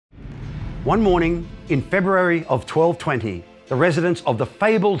One morning in February of 1220, the residents of the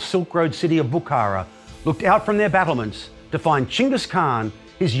fabled Silk Road city of Bukhara looked out from their battlements to find Chinggis Khan,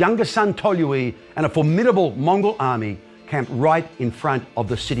 his younger son Tolui, and a formidable Mongol army camped right in front of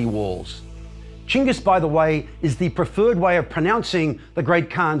the city walls. Chinggis, by the way, is the preferred way of pronouncing the great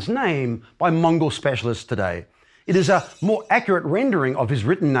Khan's name by Mongol specialists today. It is a more accurate rendering of his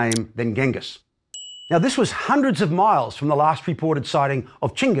written name than Genghis. Now, this was hundreds of miles from the last reported sighting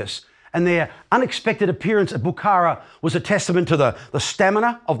of Chinggis, and their unexpected appearance at Bukhara was a testament to the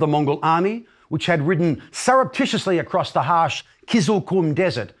stamina of the Mongol army, which had ridden surreptitiously across the harsh Kizilkum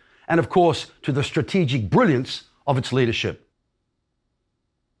desert, and of course, to the strategic brilliance of its leadership.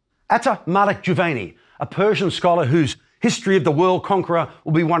 Atta Malik Juvayni, a Persian scholar whose History of the World Conqueror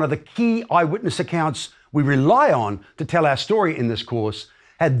will be one of the key eyewitness accounts we rely on to tell our story in this course,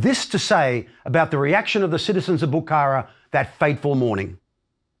 had this to say about the reaction of the citizens of Bukhara that fateful morning.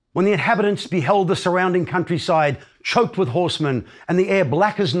 When the inhabitants beheld the surrounding countryside choked with horsemen and the air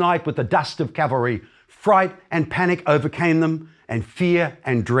black as night with the dust of cavalry, fright and panic overcame them, and fear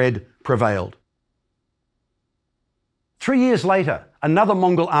and dread prevailed. 3 years later, another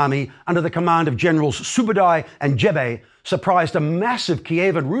Mongol army under the command of Generals Subadai and Jebe surprised a massive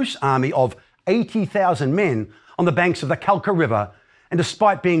Kievan Rus army of 80,000 men on the banks of the Kalka River, and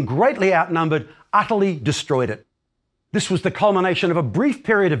despite being greatly outnumbered, utterly destroyed it. This was the culmination of a brief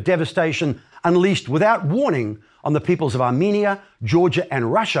period of devastation unleashed without warning on the peoples of Armenia, Georgia,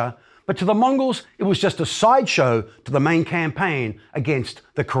 and Russia, but to the Mongols, it was just a sideshow to the main campaign against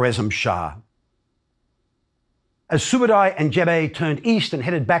the Khwarezm Shah. As Subadai and Jebe turned east and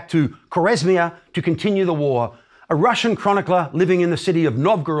headed back to Khwarezmia to continue the war, a Russian chronicler living in the city of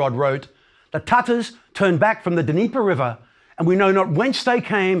Novgorod wrote, "The Tatars turned back from the Dnieper River, and we know not whence they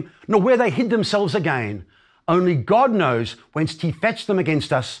came, nor where they hid themselves again. Only God knows whence he fetched them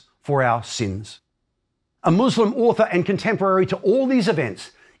against us for our sins." A Muslim author and contemporary to all these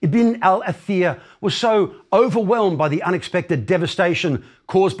events, Ibn al-Athir, was so overwhelmed by the unexpected devastation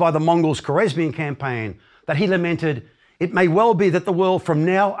caused by the Mongols' Khwarezmian campaign that he lamented, "It may well be that the world from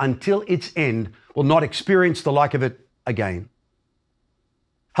now until its end will not experience the like of it again."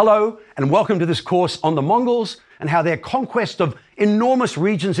 Hello, and welcome to this course on the Mongols and how their conquest of enormous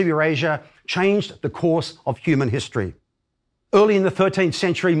regions of Eurasia changed the course of human history. Early in the 13th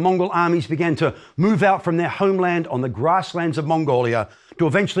century, Mongol armies began to move out from their homeland on the grasslands of Mongolia to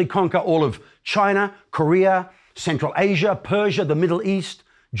eventually conquer all of China, Korea, Central Asia, Persia, the Middle East,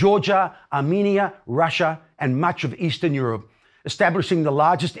 Georgia, Armenia, Russia, and much of Eastern Europe, establishing the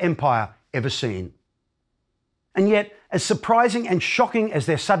largest empire ever seen. And yet, as surprising and shocking as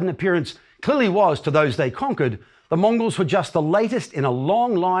their sudden appearance clearly was to those they conquered, the Mongols were just the latest in a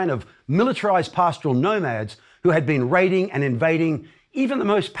long line of militarized pastoral nomads who had been raiding and invading even the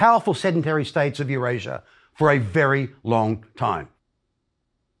most powerful sedentary states of Eurasia for a very long time.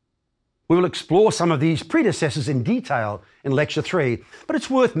 We will explore some of these predecessors in detail in Lecture 3, but it's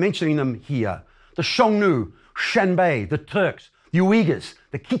worth mentioning them here. The Xiongnu, Shanbei, the Turks, the Uyghurs,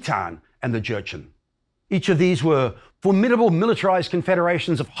 the Khitan, and the Jurchen. Each of these were formidable militarized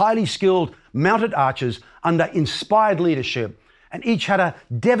confederations of highly skilled mounted archers under inspired leadership, and each had a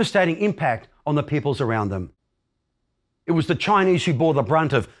devastating impact on the peoples around them. It was the Chinese who bore the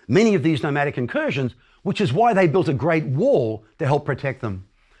brunt of many of these nomadic incursions, which is why they built a great wall to help protect them.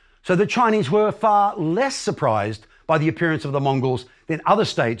 So the Chinese were far less surprised by the appearance of the Mongols than other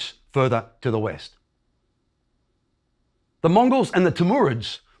states further to the west. The Mongols and the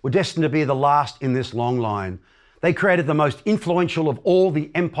Timurids were destined to be the last in this long line. They created the most influential of all the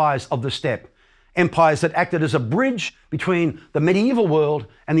empires of the steppe, empires that acted as a bridge between the medieval world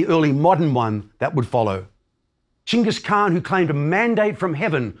and the early modern one that would follow. Chinggis Khan, who claimed a mandate from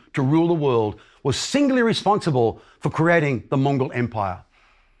heaven to rule the world, was singularly responsible for creating the Mongol Empire.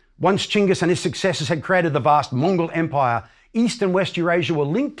 Once Chinggis and his successors had created the vast Mongol Empire, East and West Eurasia were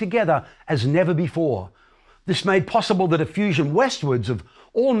linked together as never before. This made possible the diffusion westwards of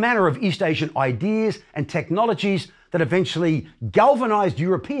all manner of East Asian ideas and technologies that eventually galvanized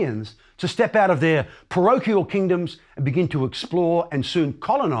Europeans to step out of their parochial kingdoms and begin to explore and soon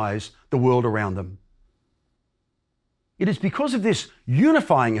colonize the world around them. It is because of this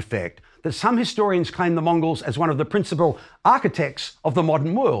unifying effect that some historians claim the Mongols as one of the principal architects of the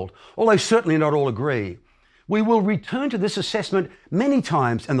modern world, although certainly not all agree. We will return to this assessment many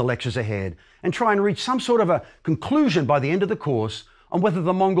times in the lectures ahead and try and reach some sort of a conclusion by the end of the course on whether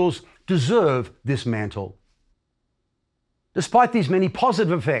the Mongols deserve this mantle. Despite these many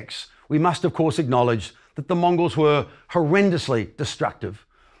positive effects, we must of course acknowledge that the Mongols were horrendously destructive.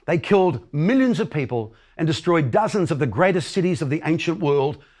 They killed millions of people and destroyed dozens of the greatest cities of the ancient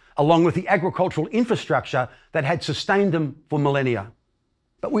world, along with the agricultural infrastructure that had sustained them for millennia.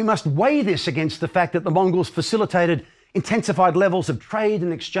 But we must weigh this against the fact that the Mongols facilitated intensified levels of trade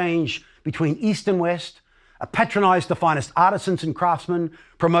and exchange between East and West, patronized the finest artisans and craftsmen,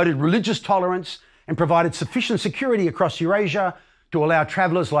 promoted religious tolerance, and provided sufficient security across Eurasia to allow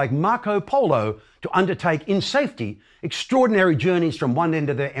travelers like Marco Polo to undertake in safety extraordinary journeys from one end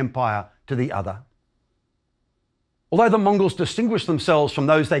of their empire to the other. Although the Mongols distinguished themselves from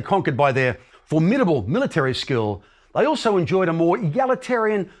those they conquered by their formidable military skill, they also enjoyed a more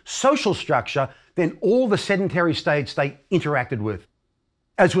egalitarian social structure than all the sedentary states they interacted with.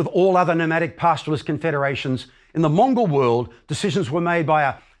 As with all other nomadic pastoralist confederations, in the Mongol world, decisions were made by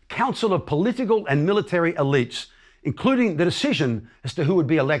a council of political and military elites, including the decision as to who would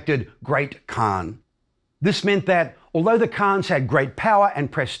be elected Great Khan. This meant that, although the Khans had great power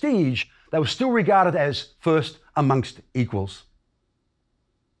and prestige, they were still regarded as first amongst equals.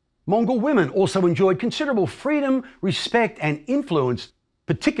 Mongol women also enjoyed considerable freedom, respect, and influence,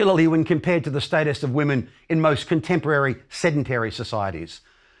 particularly when compared to the status of women in most contemporary sedentary societies.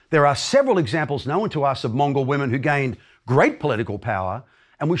 There are several examples known to us of Mongol women who gained great political power,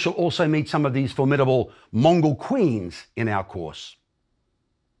 and we shall also meet some of these formidable Mongol queens in our course.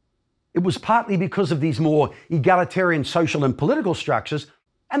 It was partly because of these more egalitarian social and political structures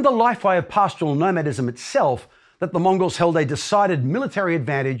and the lifeway of pastoral nomadism itself that the Mongols held a decided military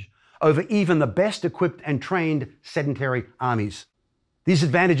advantage over even the best equipped and trained sedentary armies. These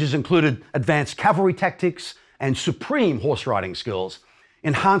advantages included advanced cavalry tactics and supreme horse riding skills,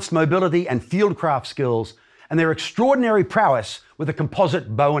 enhanced mobility and fieldcraft skills, and their extraordinary prowess with a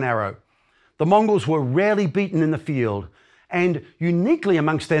composite bow and arrow. The Mongols were rarely beaten in the field, and uniquely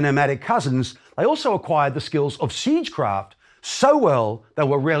amongst their nomadic cousins, they also acquired the skills of siegecraft so well they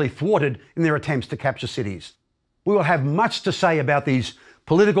were rarely thwarted in their attempts to capture cities. We will have much to say about these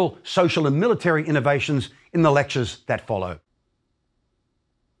political, social, and military innovations in the lectures that follow.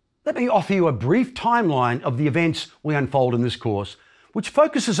 Let me offer you a brief timeline of the events we unfold in this course, which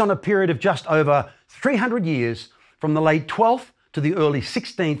focuses on a period of just over 300 years from the late 12th to the early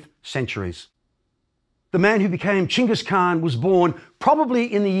 16th centuries. The man who became Chinggis Khan was born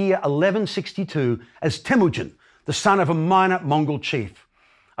probably in the year 1162 as Temujin, the son of a minor Mongol chief.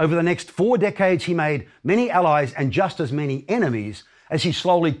 Over the next 4 decades, he made many allies and just as many enemies as he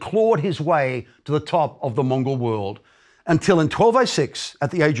slowly clawed his way to the top of the Mongol world, until in 1206,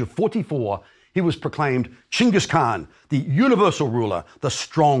 at the age of 44, he was proclaimed Chinggis Khan, the universal ruler, the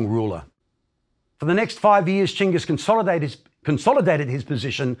strong ruler. For the next 5 years, Chinggis consolidated his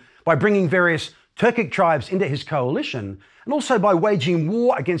position by bringing various Turkic tribes into his coalition, and also by waging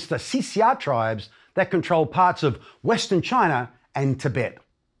war against the Xia tribes that controlled parts of Western China and Tibet.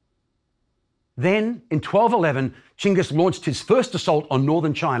 Then, in 1211, Chinggis launched his first assault on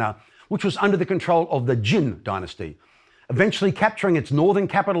northern China, which was under the control of the Jin dynasty. Eventually capturing its northern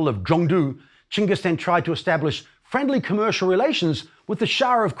capital of Zhongdu, Chinggis then tried to establish friendly commercial relations with the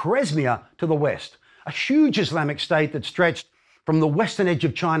Shah of Khwarezmia to the west, a huge Islamic state that stretched from the western edge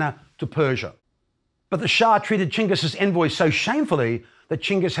of China to Persia. But the Shah treated Chinggis' envoys so shamefully that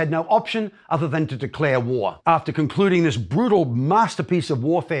Chinggis had no option other than to declare war. After concluding this brutal masterpiece of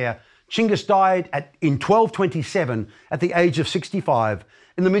warfare, Chinggis died in 1227 at the age of 65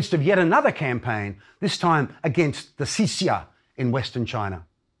 in the midst of yet another campaign, this time against the Xia in western China.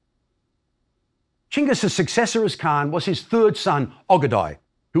 Chinggis' successor as Khan was his third son, Ogadai,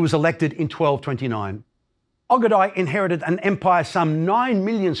 who was elected in 1229. Ogadai inherited an empire some 9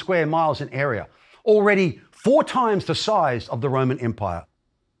 million square miles in area, already 4 times the size of the Roman Empire.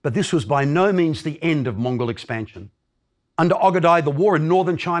 But this was by no means the end of Mongol expansion. Under Ogadai, the war in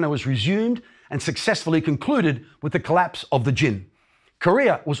northern China was resumed and successfully concluded with the collapse of the Jin.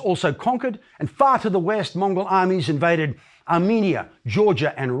 Korea was also conquered, and far to the west, Mongol armies invaded Armenia,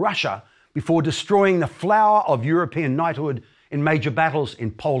 Georgia, and Russia before destroying the flower of European knighthood in major battles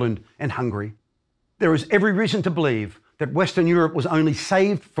in Poland and Hungary. There is every reason to believe that Western Europe was only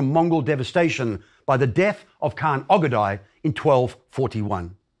saved from Mongol devastation by the death of Khan Ogadai in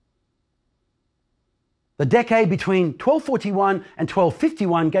 1241. The decade between 1241 and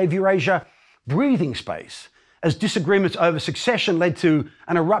 1251 gave Eurasia breathing space, as disagreements over succession led to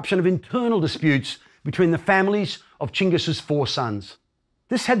an eruption of internal disputes between the families of Chinggis' 4 sons.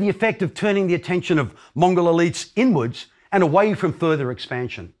 This had the effect of turning the attention of Mongol elites inwards and away from further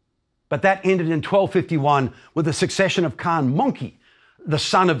expansion. But that ended in 1251 with the succession of Khan Monki, the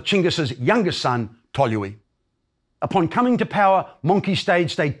son of Chinggis' youngest son, Tolui. Upon coming to power, Monki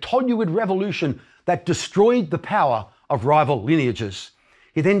staged a Toluid revolution that destroyed the power of rival lineages.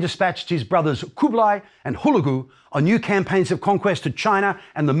 He then dispatched his brothers Kublai and Hulagu on new campaigns of conquest to China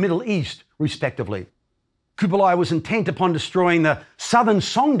and the Middle East, respectively. Kublai was intent upon destroying the southern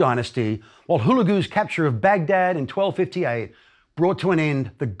Song dynasty, while Hulagu's capture of Baghdad in 1258 brought to an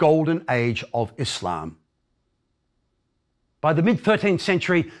end the golden age of Islam. By the mid-13th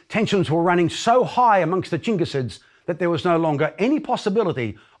century, tensions were running so high amongst the Chinggisids that there was no longer any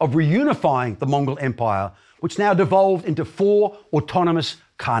possibility of reunifying the Mongol Empire, which now devolved into 4 autonomous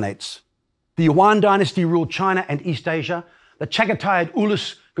khanates. The Yuan dynasty ruled China and East Asia, the Chagatai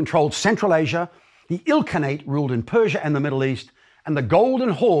Ulus controlled Central Asia, the Ilkhanate ruled in Persia and the Middle East, and the Golden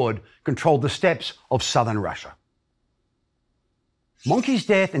Horde controlled the steppes of southern Russia. Mongke's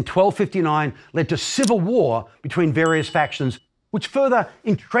death in 1259 led to civil war between various factions, which further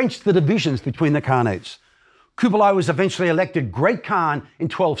entrenched the divisions between the khanates. Kublai was eventually elected Great Khan in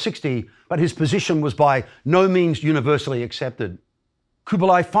 1260, but his position was by no means universally accepted.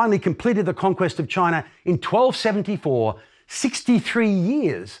 Kublai finally completed the conquest of China in 1274, 63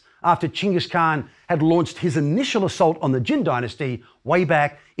 years after Chinggis Khan had launched his initial assault on the Jin dynasty way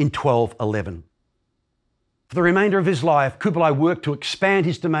back in 1211. For the remainder of his life, Kublai worked to expand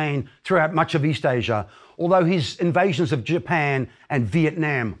his domain throughout much of East Asia, although his invasions of Japan and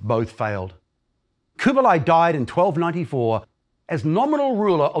Vietnam both failed. Kublai died in 1294 as nominal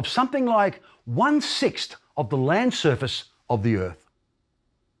ruler of something like 1/6 of the land surface of the earth.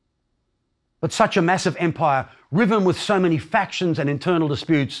 But such a massive empire, riven with so many factions and internal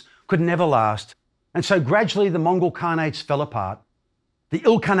disputes, could never last, and so gradually the Mongol Khanates fell apart. The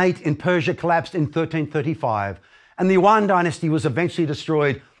Ilkhanate in Persia collapsed in 1335, and the Yuan dynasty was eventually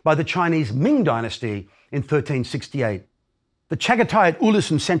destroyed by the Chinese Ming dynasty in 1368. The Chagatai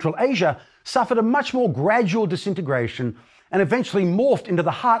Ulus in Central Asia suffered a much more gradual disintegration and eventually morphed into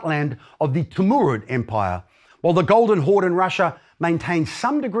the heartland of the Timurid Empire, while the Golden Horde in Russia maintained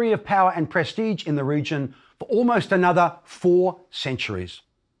some degree of power and prestige in the region for almost another 4 centuries.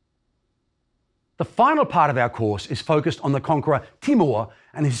 The final part of our course is focused on the conqueror Timur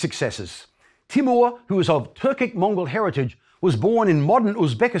and his successors. Timur, who is of Turkic-Mongol heritage, was born in modern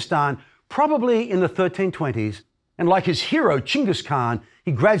Uzbekistan probably in the 1320s, and like his hero Chinggis Khan,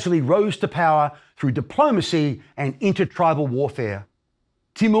 he gradually rose to power through diplomacy and intertribal warfare.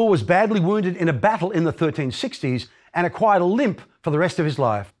 Timur was badly wounded in a battle in the 1360s and acquired a limp for the rest of his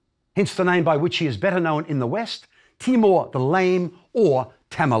life, hence the name by which he is better known in the West, Timur the Lame or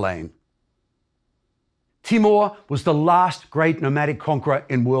Tamerlane. Timur was the last great nomadic conqueror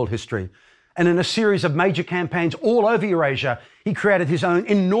in world history, and in a series of major campaigns all over Eurasia, he created his own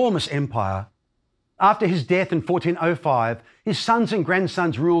enormous empire. After his death in 1405, his sons and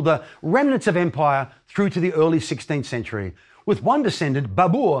grandsons ruled the remnants of empire through to the early 16th century, with one descendant,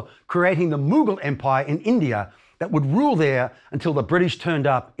 Babur, creating the Mughal Empire in India that would rule there until the British turned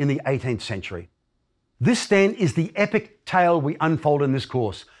up in the 18th century. This then is the epic tale we unfold in this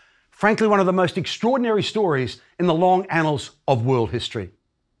course, frankly one of the most extraordinary stories in the long annals of world history.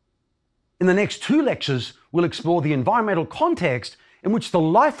 In the next 2 lectures, we'll explore the environmental context in which the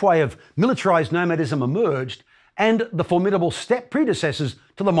lifeway of militarized nomadism emerged and the formidable steppe predecessors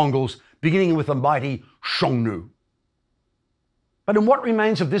to the Mongols, beginning with the mighty Xiongnu. But in what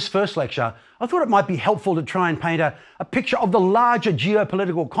remains of this first lecture, I thought it might be helpful to try and paint a picture of the larger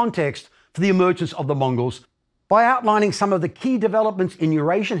geopolitical context for the emergence of the Mongols by outlining some of the key developments in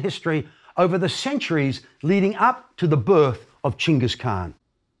Eurasian history over the centuries leading up to the birth of Chinggis Khan.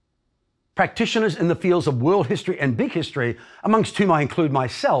 Practitioners in the fields of world history and big history, amongst whom I include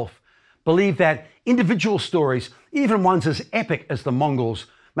myself, believe that individual stories, even ones as epic as the Mongols,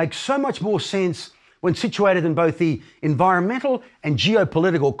 make so much more sense when situated in both the environmental and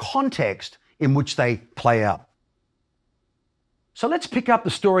geopolitical context in which they play out. So let's pick up the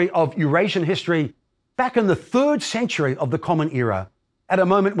story of Eurasian history back in the 3rd century of the Common Era, at a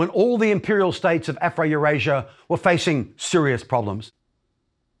moment when all the imperial states of Afro-Eurasia were facing serious problems.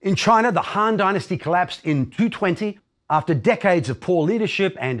 In China, the Han dynasty collapsed in 220 after decades of poor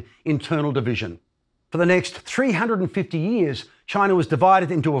leadership and internal division. For the next 350 years, China was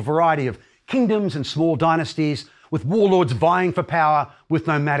divided into a variety of kingdoms and small dynasties, with warlords vying for power with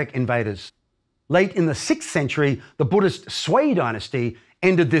nomadic invaders. Late in the 6th century, the Buddhist Sui dynasty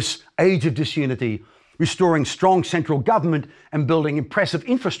ended this age of disunity, restoring strong central government and building impressive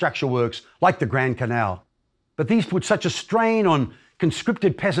infrastructure works like the Grand Canal. But these put such a strain on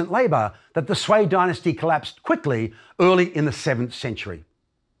conscripted peasant labour that the Sui dynasty collapsed quickly early in the 7th century.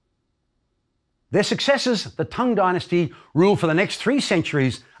 Their successors, the Tang dynasty, ruled for the next 3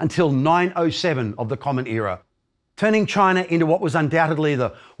 centuries until 907 of the Common Era, turning China into what was undoubtedly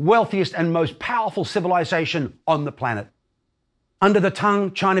the wealthiest and most powerful civilization on the planet. Under the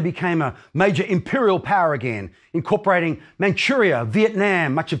Tang, China became a major imperial power again, incorporating Manchuria,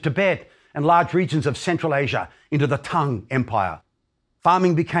 Vietnam, much of Tibet, and large regions of Central Asia into the Tang Empire.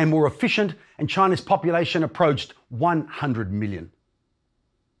 Farming became more efficient, and China's population approached 100 million.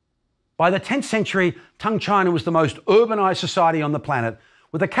 By the 10th century, Tang China was the most urbanized society on the planet,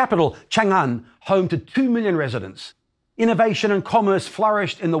 with the capital, Chang'an, home to 2 million residents. Innovation and commerce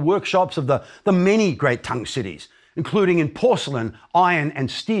flourished in the workshops of the many great Tang cities, including in porcelain, iron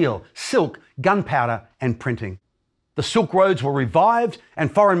and steel, silk, gunpowder and printing. The Silk Roads were revived,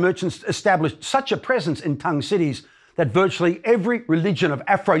 and foreign merchants established such a presence in Tang cities that virtually every religion of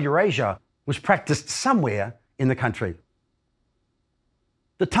Afro-Eurasia was practiced somewhere in the country.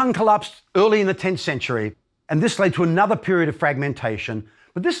 The Tang collapsed early in the 10th century, and this led to another period of fragmentation,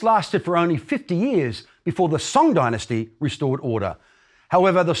 but this lasted for only 50 years before the Song dynasty restored order.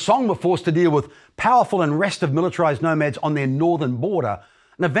 However, the Song were forced to deal with powerful and restive militarized nomads on their northern border,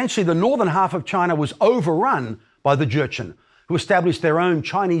 and eventually the northern half of China was overrun by the Jurchen, who established their own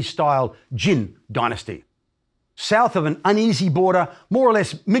Chinese-style Jin dynasty. South of an uneasy border, more or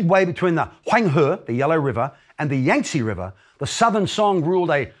less midway between the Huanghe, the Yellow River, and the Yangtze River, the southern Song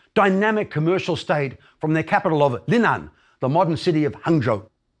ruled a dynamic commercial state from their capital of Linan, the modern city of Hangzhou.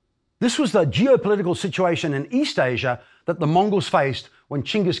 This was the geopolitical situation in East Asia that the Mongols faced when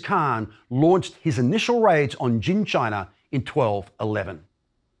Genghis Khan launched his initial raids on Jin China in 1211.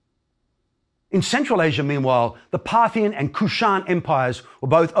 In Central Asia, meanwhile, the Parthian and Kushan empires were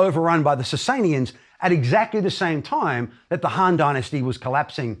both overrun by the Sasanians at exactly the same time that the Han dynasty was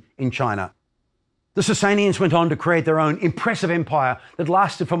collapsing in China. The Sasanians went on to create their own impressive empire that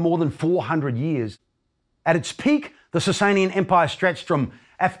lasted for more than 400 years. At its peak, the Sasanian Empire stretched from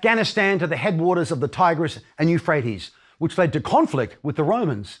Afghanistan to the headwaters of the Tigris and Euphrates, which led to conflict with the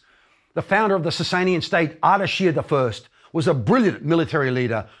Romans. The founder of the Sasanian state, Ardashir I, was a brilliant military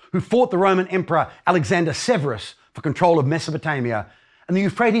leader who fought the Roman Emperor Alexander Severus for control of Mesopotamia, and the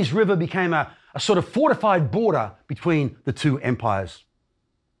Euphrates River became a sort of fortified border between the two empires.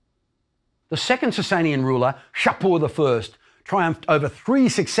 The second Sasanian ruler, Shapur I, triumphed over 3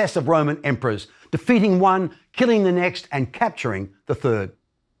 successive Roman emperors, defeating one, killing the next, and capturing the third.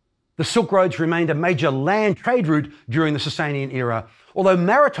 The Silk Roads remained a major land trade route during the Sasanian era, although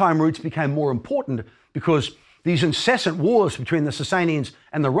maritime routes became more important because these incessant wars between the Sasanians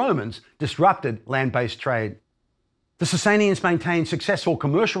and the Romans disrupted land-based trade. The Sasanians maintained successful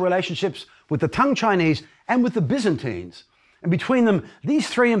commercial relationships with the Tang Chinese and with the Byzantines. And between them, these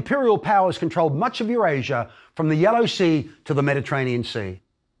 3 imperial powers controlled much of Eurasia from the Yellow Sea to the Mediterranean Sea.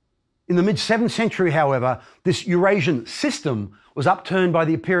 In the mid-7th century, however, this Eurasian system was upturned by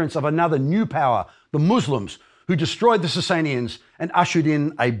the appearance of another new power, the Muslims, who destroyed the Sasanians and ushered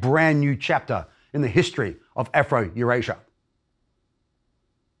in a brand new chapter in the history of Afro-Eurasia.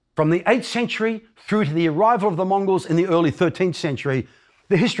 From the 8th century through to the arrival of the Mongols in the early 13th century,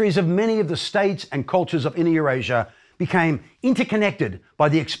 the histories of many of the states and cultures of Inner Eurasia became interconnected by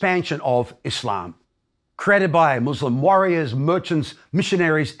the expansion of Islam. Created by Muslim warriors, merchants,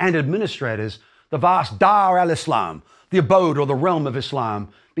 missionaries, and administrators, the vast Dar al-Islam, the abode or the realm of Islam,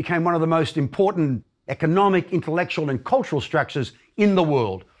 became one of the most important economic, intellectual, and cultural structures in the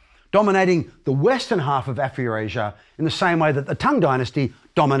world, dominating the western half of Afro-Eurasia in the same way that the Tang dynasty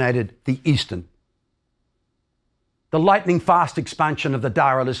dominated the eastern. The lightning-fast expansion of the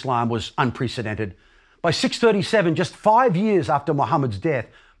Dar al-Islam was unprecedented. By 637, just 5 years after Muhammad's death,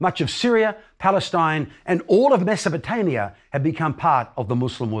 much of Syria, Palestine, and all of Mesopotamia had become part of the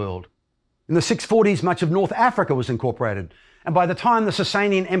Muslim world. In the 640s, much of North Africa was incorporated, and by the time the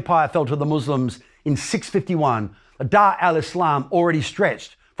Sasanian Empire fell to the Muslims in 651, the Dar al-Islam already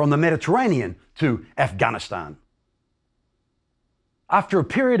stretched from the Mediterranean to Afghanistan. After a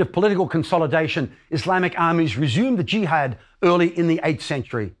period of political consolidation, Islamic armies resumed the jihad early in the 8th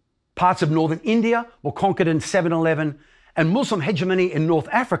century. Parts of northern India were conquered in 711, and Muslim hegemony in North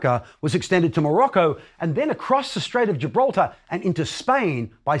Africa was extended to Morocco and then across the Strait of Gibraltar and into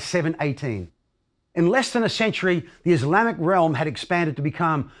Spain by 718. In less than a century, the Islamic realm had expanded to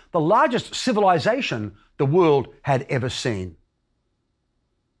become the largest civilization the world had ever seen.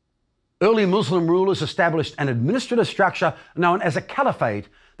 Early Muslim rulers established an administrative structure known as a caliphate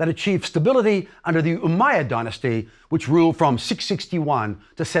that achieved stability under the Umayyad dynasty, which ruled from 661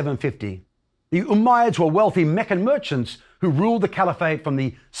 to 750. The Umayyads were wealthy Meccan merchants who ruled the caliphate from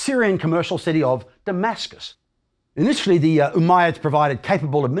the Syrian commercial city of Damascus. Initially, the Umayyads provided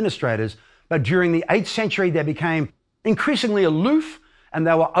capable administrators, but during the 8th century, they became increasingly aloof and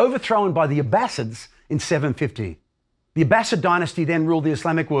they were overthrown by the Abbasids in 750. The Abbasid dynasty then ruled the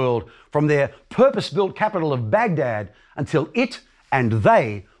Islamic world from their purpose-built capital of Baghdad until it and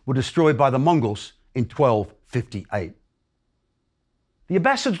they were destroyed by the Mongols in 1258. The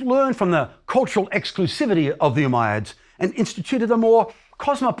Abbasids learned from the cultural exclusivity of the Umayyads and instituted a more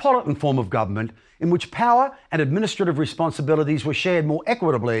cosmopolitan form of government in which power and administrative responsibilities were shared more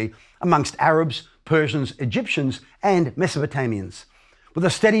equitably amongst Arabs, Persians, Egyptians, and Mesopotamians. With a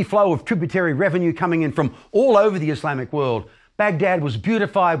steady flow of tributary revenue coming in from all over the Islamic world, Baghdad was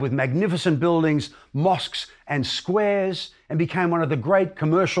beautified with magnificent buildings, mosques, and squares, and became one of the great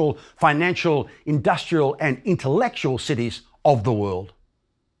commercial, financial, industrial, and intellectual cities of the world.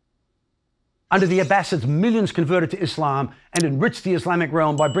 Under the Abbasids, millions converted to Islam and enriched the Islamic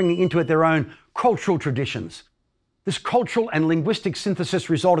realm by bringing into it their own cultural traditions. This cultural and linguistic synthesis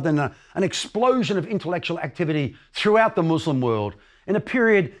resulted in an explosion of intellectual activity throughout the Muslim world, in a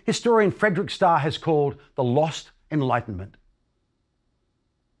period historian Frederick Starr has called the Lost Enlightenment.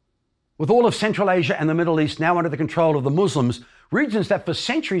 With all of Central Asia and the Middle East now under the control of the Muslims, regions that for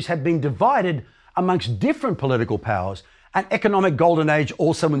centuries had been divided amongst different political powers, an economic golden age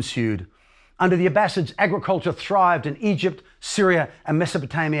also ensued. Under the Abbasids, agriculture thrived in Egypt, Syria, and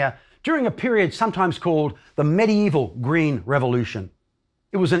Mesopotamia during a period sometimes called the medieval Green Revolution.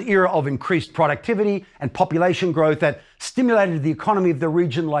 It was an era of increased productivity and population growth that stimulated the economy of the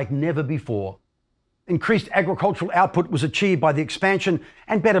region like never before. Increased agricultural output was achieved by the expansion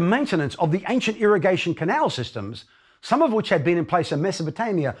and better maintenance of the ancient irrigation canal systems, some of which had been in place in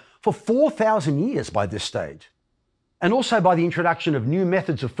Mesopotamia for 4,000 years by this stage, and also by the introduction of new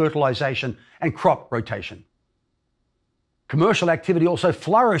methods of fertilization and crop rotation. Commercial activity also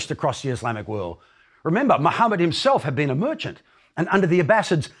flourished across the Islamic world. Remember, Muhammad himself had been a merchant, and under the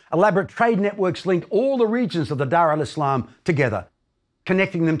Abbasids, elaborate trade networks linked all the regions of the Dar al-Islam together,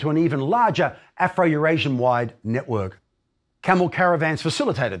 connecting them to an even larger Afro-Eurasian-wide network. Camel caravans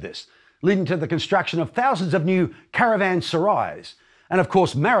facilitated this, leading to the construction of thousands of new caravanserais. And of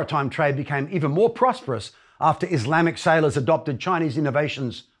course, maritime trade became even more prosperous after Islamic sailors adopted Chinese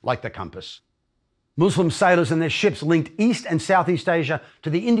innovations like the compass. Muslim sailors and their ships linked East and Southeast Asia to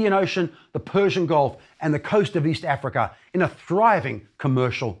the Indian Ocean, the Persian Gulf, and the coast of East Africa in a thriving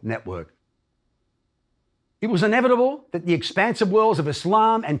commercial network. It was inevitable that the expansive worlds of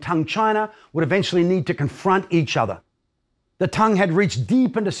Islam and Tang China would eventually need to confront each other. The Tang had reached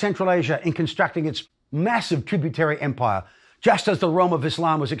deep into Central Asia in constructing its massive tributary empire, just as the realm of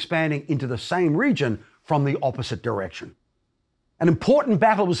Islam was expanding into the same region from the opposite direction. An important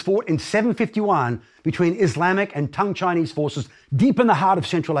battle was fought in 751 between Islamic and Tang Chinese forces deep in the heart of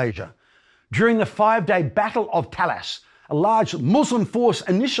Central Asia. During the 5-day Battle of Talas, a large Muslim force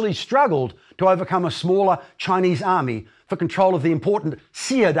initially struggled to overcome a smaller Chinese army for control of the important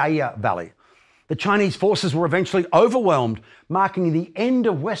Siadaya Valley. The Chinese forces were eventually overwhelmed, marking the end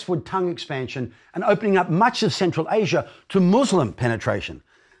of westward Tang expansion and opening up much of Central Asia to Muslim penetration,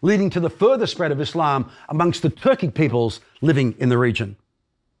 leading to the further spread of Islam amongst the Turkic peoples living in the region.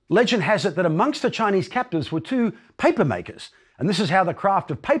 Legend has it that amongst the Chinese captives were 2 paper makers, and this is how the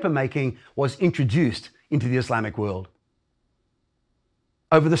craft of paper making was introduced into the Islamic world.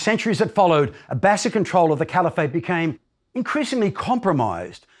 Over the centuries that followed, Abbasid control of the Caliphate became increasingly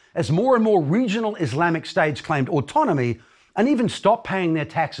compromised as more and more regional Islamic states claimed autonomy and even stopped paying their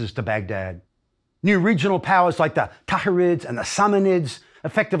taxes to Baghdad. New regional powers like the Tahirids and the Samanids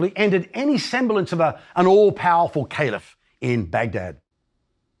effectively ended any semblance of an all-powerful caliph in Baghdad.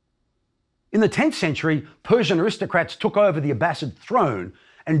 In the 10th century, Persian aristocrats took over the Abbasid throne,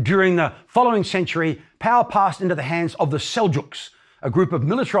 and during the following century, power passed into the hands of the Seljuks, a group of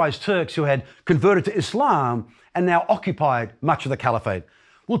militarized Turks who had converted to Islam and now occupied much of the caliphate.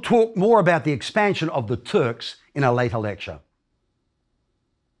 We'll talk more about the expansion of the Turks in a later lecture.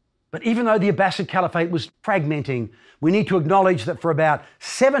 But even though the Abbasid Caliphate was fragmenting, we need to acknowledge that for about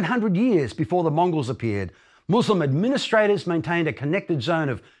 700 years before the Mongols appeared, Muslim administrators maintained a connected zone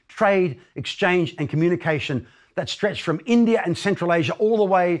of trade, exchange, and communication that stretched from India and Central Asia all the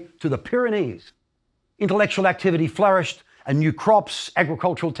way to the Pyrenees. Intellectual activity flourished, and new crops,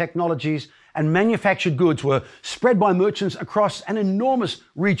 agricultural technologies, and manufactured goods were spread by merchants across an enormous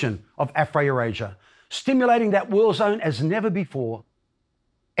region of Afro-Eurasia, stimulating that world zone as never before.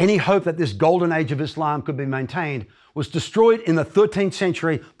 Any hope that this golden age of Islam could be maintained was destroyed in the 13th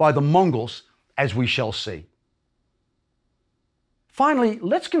century by the Mongols, as we shall see. Finally,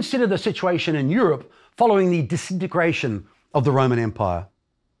 let's consider the situation in Europe following the disintegration of the Roman Empire.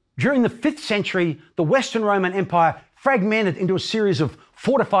 During the 5th century, the Western Roman Empire fragmented into a series of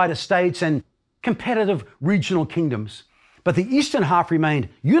fortified estates and competitive regional kingdoms. But the eastern half remained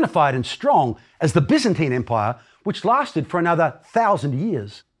unified and strong as the Byzantine Empire, which lasted for another 1,000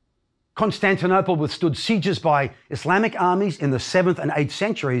 years. Constantinople withstood sieges by Islamic armies in the 7th and 8th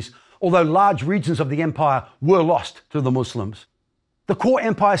centuries, although large regions of the empire were lost to the Muslims. The core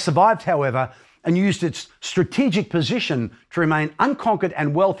empire survived, however, and used its strategic position to remain unconquered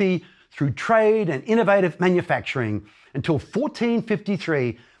and wealthy through trade and innovative manufacturing until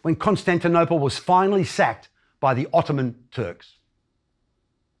 1453, when Constantinople was finally sacked by the Ottoman Turks.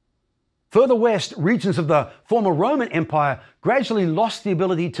 Further west, regions of the former Roman Empire gradually lost the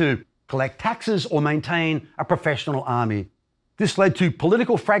ability to collect taxes or maintain a professional army. This led to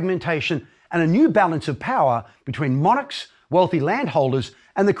political fragmentation and a new balance of power between monarchs, wealthy landholders,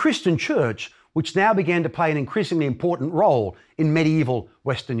 and the Christian Church, which now began to play an increasingly important role in medieval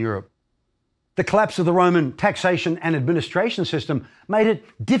Western Europe. The collapse of the Roman taxation and administration system made it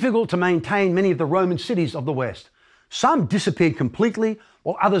difficult to maintain many of the Roman cities of the West. Some disappeared completely,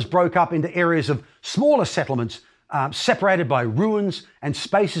 while others broke up into areas of smaller settlements, separated by ruins and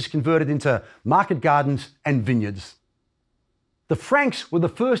spaces converted into market gardens and vineyards. The Franks were the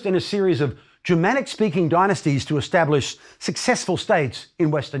first in a series of Germanic-speaking dynasties to establish successful states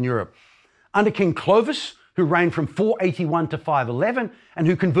in Western Europe. Under King Clovis, who reigned from 481 to 511 and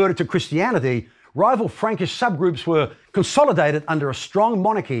who converted to Christianity, rival Frankish subgroups were consolidated under a strong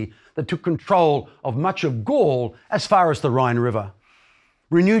monarchy that took control of much of Gaul as far as the Rhine River.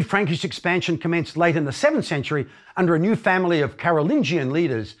 Renewed Frankish expansion commenced late in the 7th century under a new family of Carolingian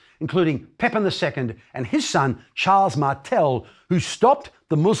leaders, including Pepin II and his son Charles Martel, who stopped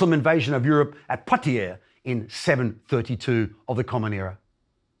the Muslim invasion of Europe at Poitiers in 732 of the Common Era.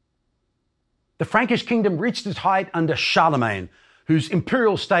 The Frankish kingdom reached its height under Charlemagne, whose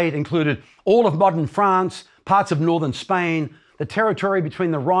imperial state included all of modern France, parts of northern Spain, the territory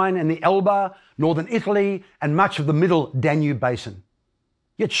between the Rhine and the Elbe, northern Italy, and much of the middle Danube basin.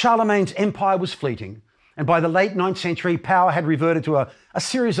 Yet Charlemagne's empire was fleeting, and by the late 9th century, power had reverted to a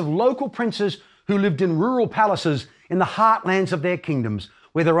series of local princes who lived in rural palaces in the heartlands of their kingdoms,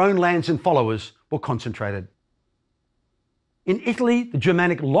 where their own lands and followers were concentrated. In Italy, the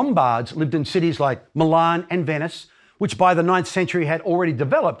Germanic Lombards lived in cities like Milan and Venice, which by the 9th century had already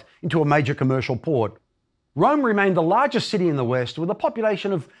developed into a major commercial port. Rome remained the largest city in the West, with a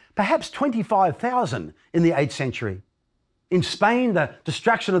population of perhaps 25,000 in the 8th century. In Spain, the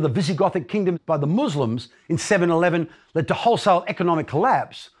destruction of the Visigothic kingdom by the Muslims in 711 led to wholesale economic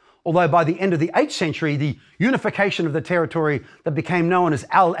collapse, although by the end of the 8th century, the unification of the territory that became known as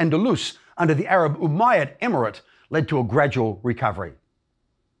Al-Andalus under the Arab Umayyad Emirate led to a gradual recovery.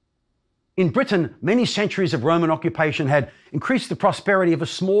 In Britain, many centuries of Roman occupation had increased the prosperity of a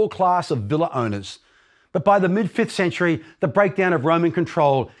small class of villa owners. But by the mid-5th century, the breakdown of Roman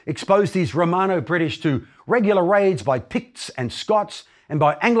control exposed these Romano-British to regular raids by Picts and Scots and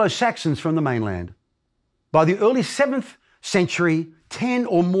by Anglo-Saxons from the mainland. By the early 7th century, 10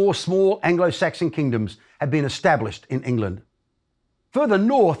 or more small Anglo-Saxon kingdoms had been established in England. Further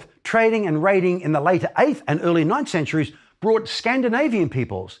north, trading and raiding in the later 8th and early 9th centuries brought Scandinavian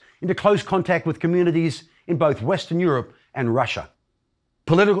peoples into close contact with communities in both Western Europe and Russia.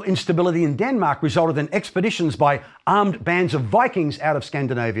 Political instability in Denmark resulted in expeditions by armed bands of Vikings out of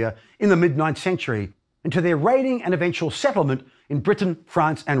Scandinavia in the mid-9th century into their raiding and eventual settlement in Britain,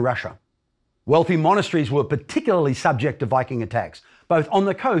 France, and Russia. Wealthy monasteries were particularly subject to Viking attacks, both on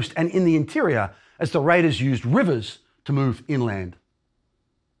the coast and in the interior, as the raiders used rivers to move inland.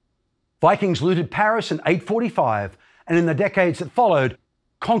 Vikings looted Paris in 845, and in the decades that followed,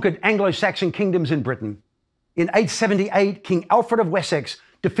 conquered Anglo-Saxon kingdoms in Britain. In 878, King Alfred of Wessex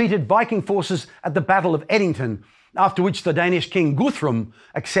defeated Viking forces at the Battle of Edington, after which the Danish king Guthrum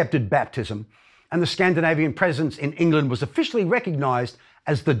accepted baptism, and the Scandinavian presence in England was officially recognised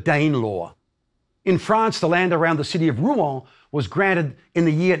as the Danelaw. In France, the land around the city of Rouen was granted in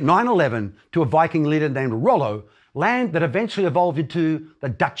the year 911 to a Viking leader named Rollo, land that eventually evolved into the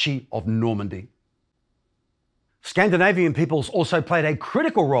Duchy of Normandy. Scandinavian peoples also played a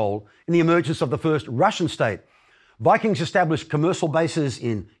critical role in the emergence of the first Russian state. Vikings established commercial bases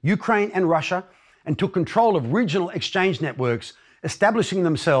in Ukraine and Russia and took control of regional exchange networks, establishing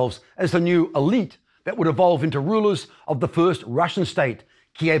themselves as the new elite that would evolve into rulers of the first Russian state,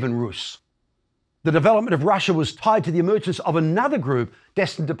 Kievan Rus. The development of Russia was tied to the emergence of another group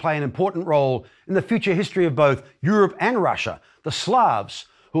destined to play an important role in the future history of both Europe and Russia, the Slavs,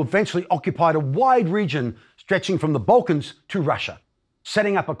 who eventually occupied a wide region stretching from the Balkans to Russia,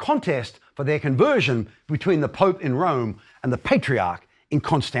 setting up a contest for their conversion between the Pope in Rome and the Patriarch in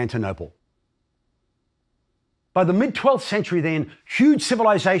Constantinople. By the mid-12th century then, huge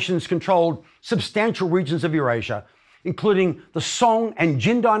civilizations controlled substantial regions of Eurasia, including the Song and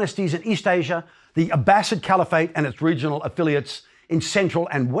Jin dynasties in East Asia, the Abbasid Caliphate and its regional affiliates in Central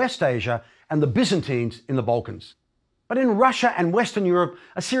and West Asia, and the Byzantines in the Balkans. But in Russia and Western Europe,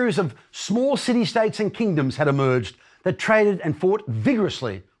 a series of small city-states and kingdoms had emerged that traded and fought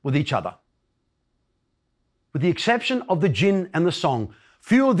vigorously with each other. With the exception of the Jin and the Song,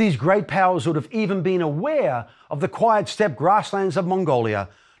 few of these great powers would have even been aware of the quiet steppe grasslands of Mongolia,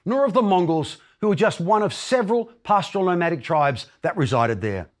 nor of the Mongols, who were just one of several pastoral nomadic tribes that resided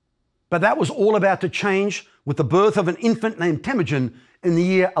there. But that was all about to change with the birth of an infant named Temujin in the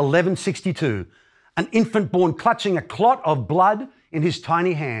year 1162, an infant born clutching a clot of blood in his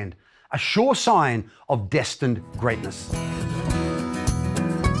tiny hand, a sure sign of destined greatness.